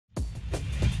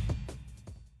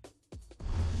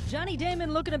Johnny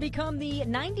Damon looking to become the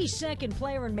 92nd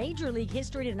player in Major League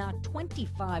history to knock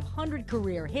 2,500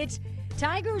 career hits.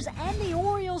 Tigers and the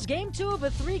Orioles, game 2 of a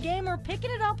 3-gamer,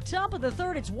 picking it up top of the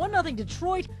third. It's 1-0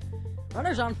 Detroit.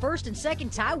 Runners on first and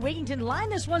second. Ty Wigington line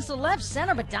this one's to left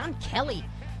center, but Don Kelly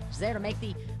is there to make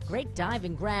the great dive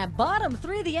and grab. Bottom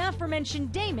 3, the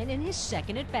aforementioned Damon in his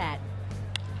second at bat.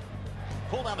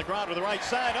 Pulled on the ground to the right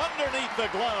side, underneath the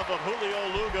glove of Julio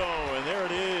Lugo. And there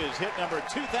it is, hit number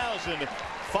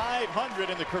 2,500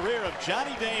 in the career of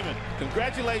Johnny Damon.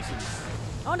 Congratulations.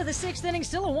 On to the 6th inning,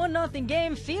 still a 1-0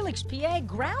 game. Felix P.A.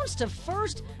 grounds to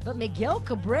first, but Miguel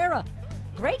Cabrera,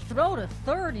 great throw to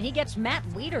third, and he gets Matt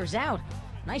Wieters out.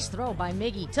 Nice throw by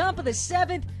Miggy. Top of the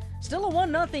 7th, still a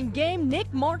 1-0 game. Nick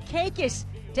Markakis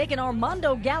taking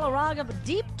Armando Galarraga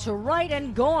deep to right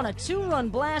and gone. A 2-run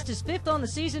blast, his 5th on the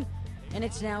season. And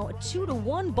it's now a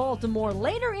 2-1 Baltimore.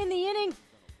 Later in the inning,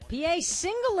 PA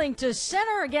singling to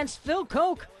center against Phil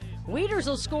Koch. Wieters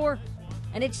will score,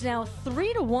 and it's now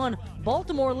 3-1.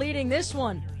 Baltimore leading this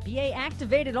one. PA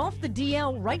activated off the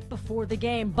DL right before the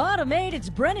game. Bottom 8, it's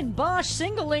Brennan Bosch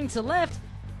singling to left.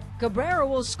 Cabrera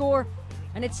will score,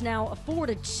 and it's now a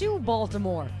 4-2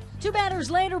 Baltimore. 2 batters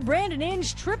later, Brandon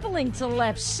Inge tripling to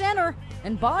left center,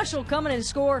 and Bosch will come in and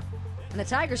score. And the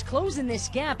Tigers closing this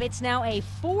gap. It's now a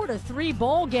 4-3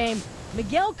 ball game.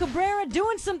 Miguel Cabrera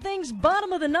doing some things.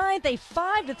 Bottom of the 9th, a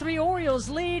 5-3 Orioles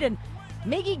lead, and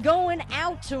Miggy going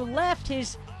out to left,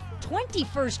 his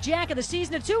 21st jack of the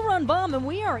season, a 2-run bomb, and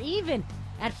we are even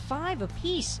at 5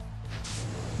 apiece.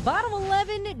 Bottom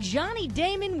 11, Johnny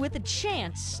Damon with a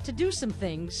chance to do some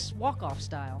things walk-off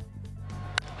style.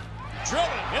 Drilling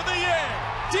in the air,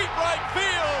 deep right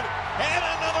field, and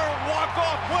another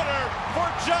walk-off winner for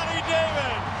Johnny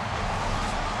Damon.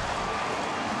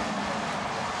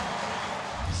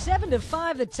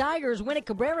 7-5, the Tigers win it.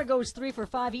 Cabrera goes 3 for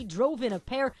 5. He drove in a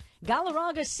pair.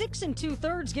 Galarraga 6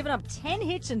 2/3, giving up 10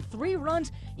 hits and 3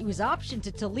 runs. He was optioned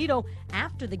to Toledo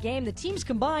after the game. The teams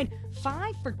combined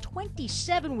 5 for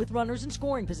 27 with runners in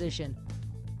scoring position.